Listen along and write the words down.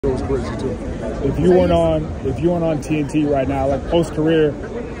It was crazy too. If you weren't on TNT right now, like post career,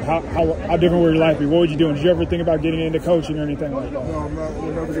 how different would your life be? What would you do? Did you ever think about getting into coaching or anything like that? No, I'm not.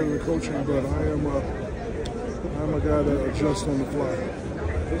 We'll never get into coaching, but I am a guy that adjusts on the fly.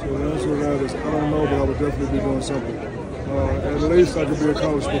 So the answer to that is I don't know, but I would definitely be doing something. At least I could be a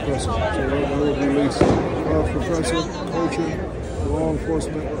college professor. So that would be at least college professor, coaching, law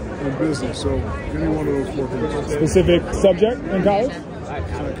enforcement, and business. So any one of those four things. Specific subject in college?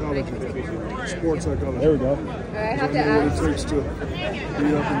 Psychology, sports psychology. There we go. I have to ask. What it takes to be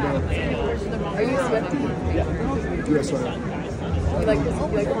up and down. Are you a Swiftie? Yeah. Yes, I am. You like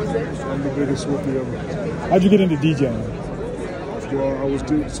music? I'm the biggest Swiftie ever. How'd you get into DJing?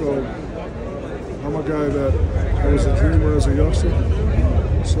 Well, so I'm a guy that I was a dreamer as a youngster.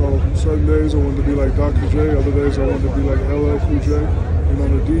 So certain days I wanted to be like Dr. J, other days I wanted to be like LL Cool J. And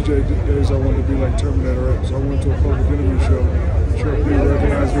on the DJ days I wanted to be like Terminator X. So I went to a public interview show. Chuck D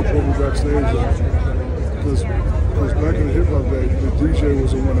recognized me, put me backstage. Because back in the hip hop day, the DJ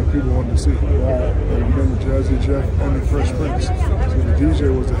was the one that people wanted to see. Right. You remember Jazzy Jeff and the Fresh Prince. So the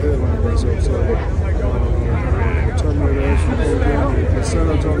DJ was the headliner. So Terminator X from in San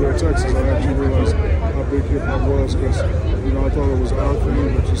Antonio, Texas, I actually realized how big hip hop was because, I thought it was out for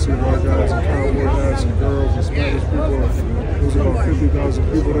me, but you see white guys and cowboy hats and girls and Spanish people. There was about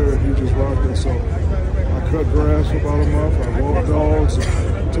 50,000 people there and he just rocked it. So I cut grass for about a month. I walked dogs,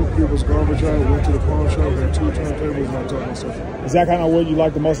 took people's garbage out, went to the pawn shop, had 2 turntables, and I taught myself. Is that kind of what you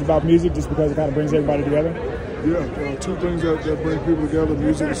like the most about music, just because it kind of brings everybody together? Yeah, 2 things that bring people together,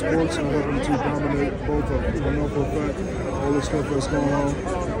 music and sports, and helping to dominate both of them. I know for a fact all the stuff that's going on.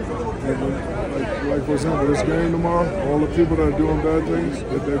 Like for example, this game tomorrow, all the people that are doing bad things,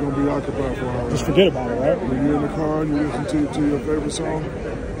 they're going to be occupied for an hour. Just forget about it, right? When you're in the car and you listen to your favorite song,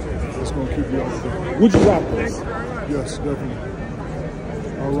 it's going to keep you occupied. Would you rock this? Yes, definitely.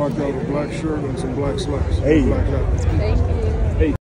 I rocked out a black shirt and some black slacks. Hey. Black hat. Thank you.